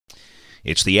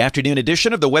It's the afternoon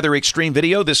edition of the Weather Xtreme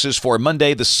video. This is for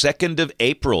Monday, the 2nd of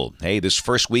April. Hey, this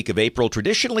first week of April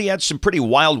traditionally had some pretty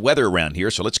wild weather around here,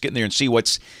 so let's get in there and see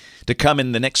what's to come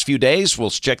in the next few days.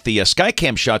 We'll check the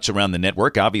Skycam shots around the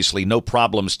network. Obviously, no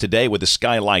problems today with a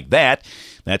sky like that.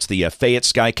 That's the Fayette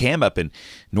Skycam up in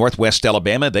northwest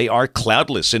Alabama. They are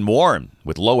cloudless and warm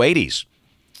with low 80s.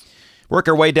 Work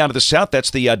our way down to the south. That's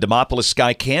the Demopolis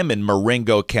Skycam in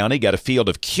Marengo County. Got a field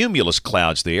of cumulus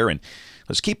clouds there. And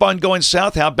let's keep on going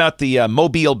south. How about the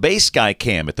Mobile Bay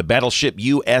Skycam at the battleship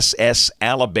USS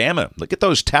Alabama? Look at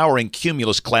those towering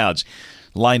cumulus clouds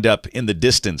lined up in the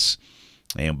distance.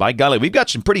 And by golly, we've got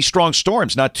some pretty strong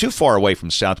storms not too far away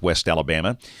from southwest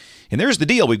Alabama. And there's the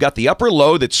deal. We've got the upper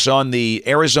low that's on the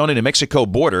Arizona-New Mexico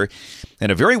border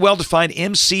and a very well-defined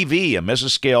MCV, a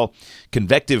mesoscale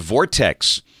convective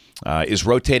vortex, is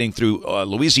rotating through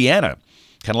Louisiana,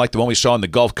 kind of like the one we saw on the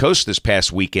Gulf Coast this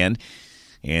past weekend.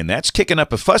 And that's kicking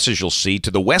up a fuss, as you'll see,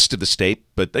 to the west of the state.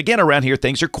 But again, around here,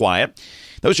 things are quiet.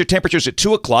 Those are temperatures at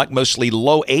 2 o'clock, mostly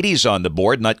low 80s on the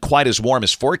board, not quite as warm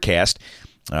as forecast.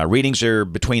 Readings are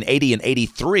between 80 and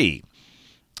 83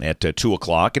 at 2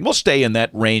 o'clock. And we'll stay in that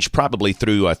range probably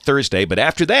through Thursday. But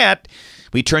after that,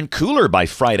 we turn cooler by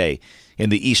Friday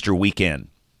in the Easter weekend.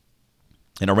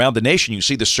 And around the nation, you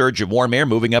see the surge of warm air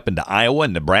moving up into Iowa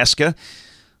and Nebraska.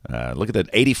 Look at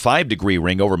that 85-degree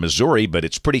ring over Missouri, but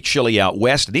it's pretty chilly out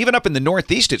west. And even up in the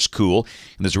northeast, it's cool.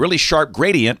 And there's a really sharp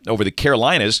gradient over the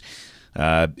Carolinas.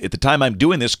 At the time I'm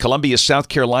doing this, Columbia, South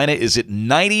Carolina is at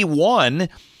 91.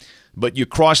 But you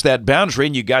cross that boundary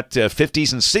and you got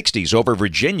 50s and 60s over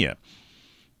Virginia.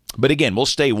 But again, we'll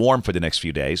stay warm for the next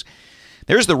few days.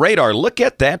 There's the radar. Look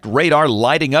at that radar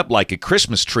lighting up like a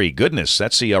Christmas tree. Goodness,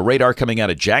 that's the radar coming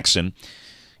out of Jackson.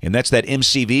 And that's that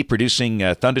MCV producing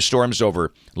thunderstorms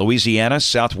over Louisiana,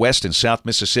 southwest and south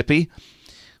Mississippi.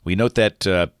 We note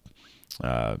that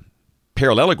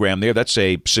parallelogram there. That's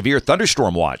a severe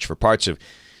thunderstorm watch for parts of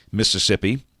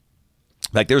Mississippi.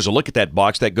 In fact, there's a look at that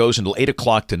box. That goes until 8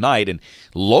 o'clock tonight. And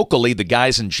locally, the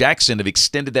guys in Jackson have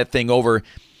extended that thing over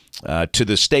to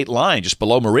the state line, just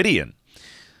below Meridian,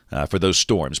 for those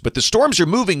storms. But the storms are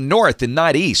moving north and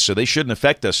not east, so they shouldn't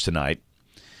affect us tonight.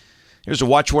 Here's a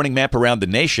watch warning map around the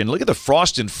nation. Look at the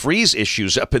frost and freeze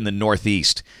issues up in the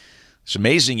northeast. It's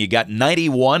amazing. You got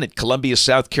 91 at Columbia,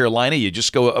 South Carolina. You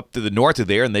just go up to the north of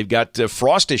there, and they've got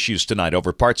frost issues tonight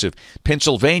over parts of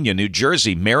Pennsylvania, New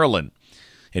Jersey, Maryland,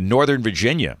 and Northern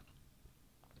Virginia.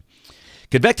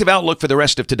 Convective outlook for the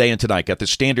rest of today and tonight. Got the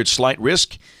standard slight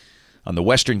risk on the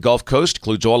western Gulf Coast.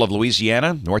 Includes all of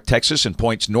Louisiana, North Texas, and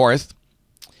points north.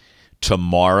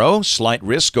 Tomorrow, slight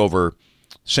risk over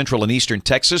central and eastern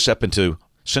Texas up into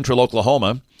central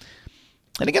Oklahoma.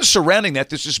 And again, surrounding that,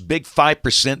 there's this big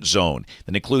 5% zone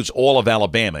that includes all of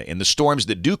Alabama. And the storms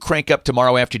that do crank up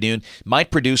tomorrow afternoon might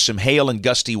produce some hail and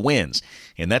gusty winds.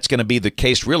 And that's going to be the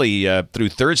case really through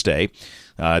Thursday.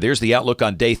 There's the outlook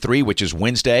on day 3, which is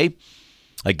Wednesday.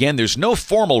 Again, there's no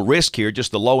formal risk here,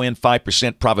 just the low-end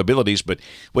 5% probabilities, but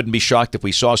wouldn't be shocked if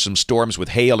we saw some storms with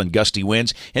hail and gusty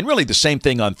winds. And really the same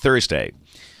thing on Thursday.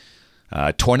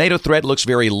 Tornado threat looks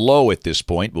very low at this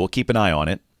point. We'll keep an eye on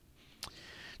it.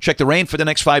 Check the rain for the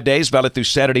next 5 days, valid through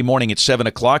Saturday morning at 7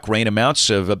 o'clock. Rain amounts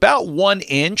of about 1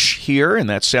 inch here, and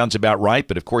that sounds about right.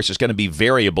 But, of course, it's going to be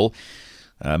variable,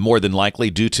 more than likely,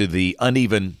 due to the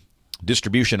uneven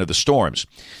distribution of the storms.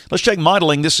 Let's check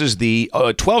modeling. This is the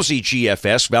 12Z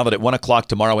GFS, valid at 1 o'clock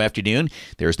tomorrow afternoon.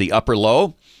 There's the upper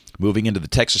low, moving into the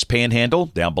Texas Panhandle.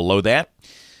 Down below that,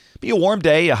 be a warm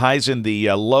day, highs in the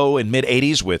low and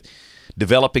mid-80s with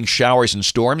developing showers and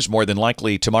storms, more than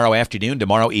likely tomorrow afternoon,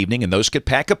 tomorrow evening, and those could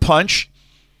pack a punch.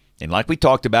 And like we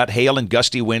talked about, hail and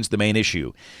gusty winds the main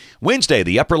issue. Wednesday,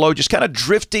 the upper low just kind of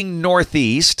drifting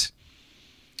northeast.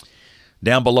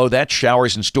 Down below that,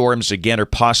 showers and storms again are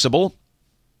possible.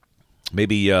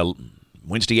 Maybe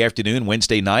Wednesday afternoon,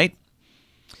 Wednesday night.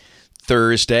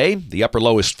 Thursday, the upper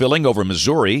low is filling over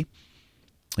Missouri.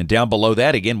 And down below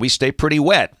that, again, we stay pretty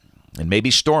wet and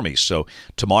maybe stormy. So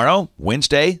tomorrow,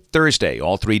 Wednesday, Thursday,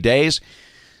 all 3 days.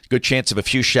 Good chance of a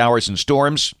few showers and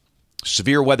storms.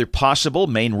 Severe weather possible.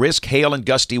 Main risk, hail and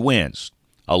gusty winds.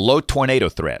 A low tornado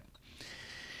threat.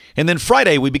 And then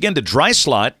Friday, we begin to dry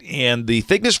slot, and the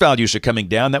thickness values are coming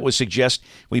down. That would suggest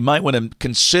we might want to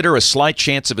consider a slight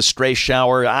chance of a stray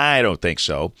shower. I don't think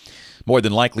so. More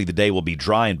than likely, the day will be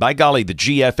dry. And by golly, the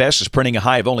GFS is printing a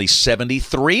high of only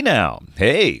 73 now.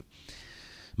 Hey,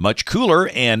 much cooler.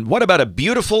 And what about a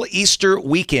beautiful Easter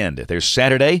weekend? There's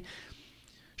Saturday.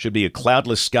 Should be a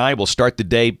cloudless sky. We'll start the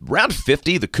day around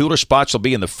 50. The cooler spots will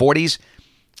be in the 40s.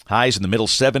 Highs in the middle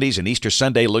 70s. And Easter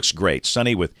Sunday looks great.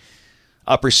 Sunny with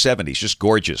upper 70s. Just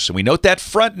gorgeous. And we note that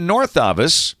front north of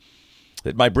us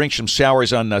It might bring some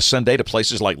showers on Sunday to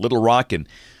places like Little Rock and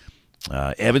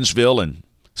Evansville and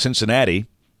Cincinnati.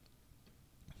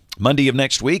 Monday of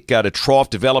next week, got a trough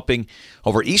developing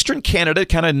over eastern Canada,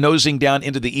 kind of nosing down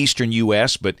into the eastern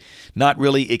U.S., but not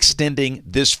really extending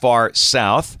this far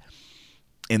south.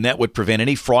 And that would prevent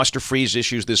any frost or freeze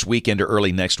issues this weekend or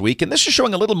early next week. And this is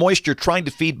showing a little moisture trying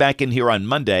to feed back in here on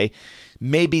Monday,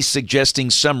 maybe suggesting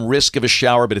some risk of a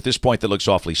shower, but at this point that looks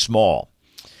awfully small.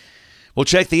 We'll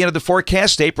check the end of the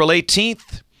forecast, April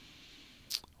 18th.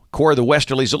 Core of the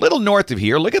westerlies a little north of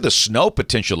here. Look at the snow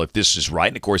potential if this is right.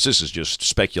 And, of course, this is just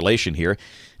speculation here.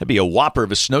 That'd be a whopper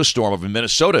of a snowstorm over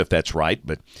Minnesota if that's right.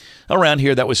 But around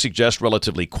here, that would suggest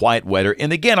relatively quiet weather.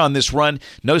 And, again, on this run,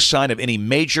 no sign of any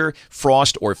major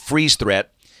frost or freeze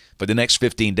threat for the next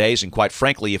 15 days. And quite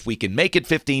frankly, if we can make it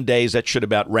 15 days, that should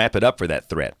about wrap it up for that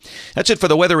threat. That's it for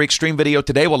the Weather Xtreme video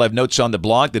today. We'll have notes on the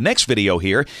blog. The next video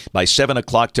here by 7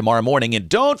 o'clock tomorrow morning. And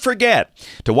don't forget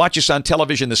to watch us on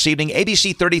television this evening,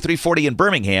 ABC 3340 in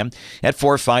Birmingham at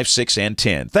 4, 5, 6, and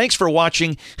 10. Thanks for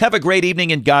watching. Have a great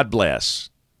evening, and God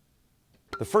bless.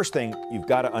 The first thing you've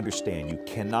got to understand, you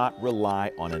cannot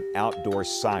rely on an outdoor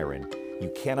siren.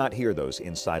 You cannot hear those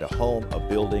inside a home, a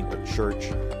building, a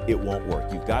church. It won't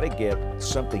work. You've got to get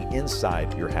something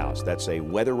inside your house. That's a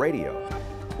weather radio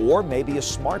or maybe a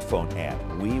smartphone app.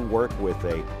 We work with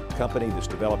a company that's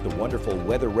developed a wonderful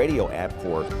weather radio app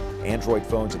for Android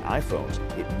phones and iPhones.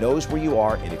 It knows where you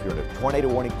are, and if you're in a tornado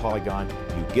warning polygon,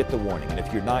 you get the warning. And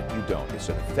if you're not, you don't. It's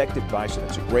an effective device, and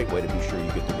it's a great way to be sure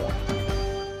you get the warning.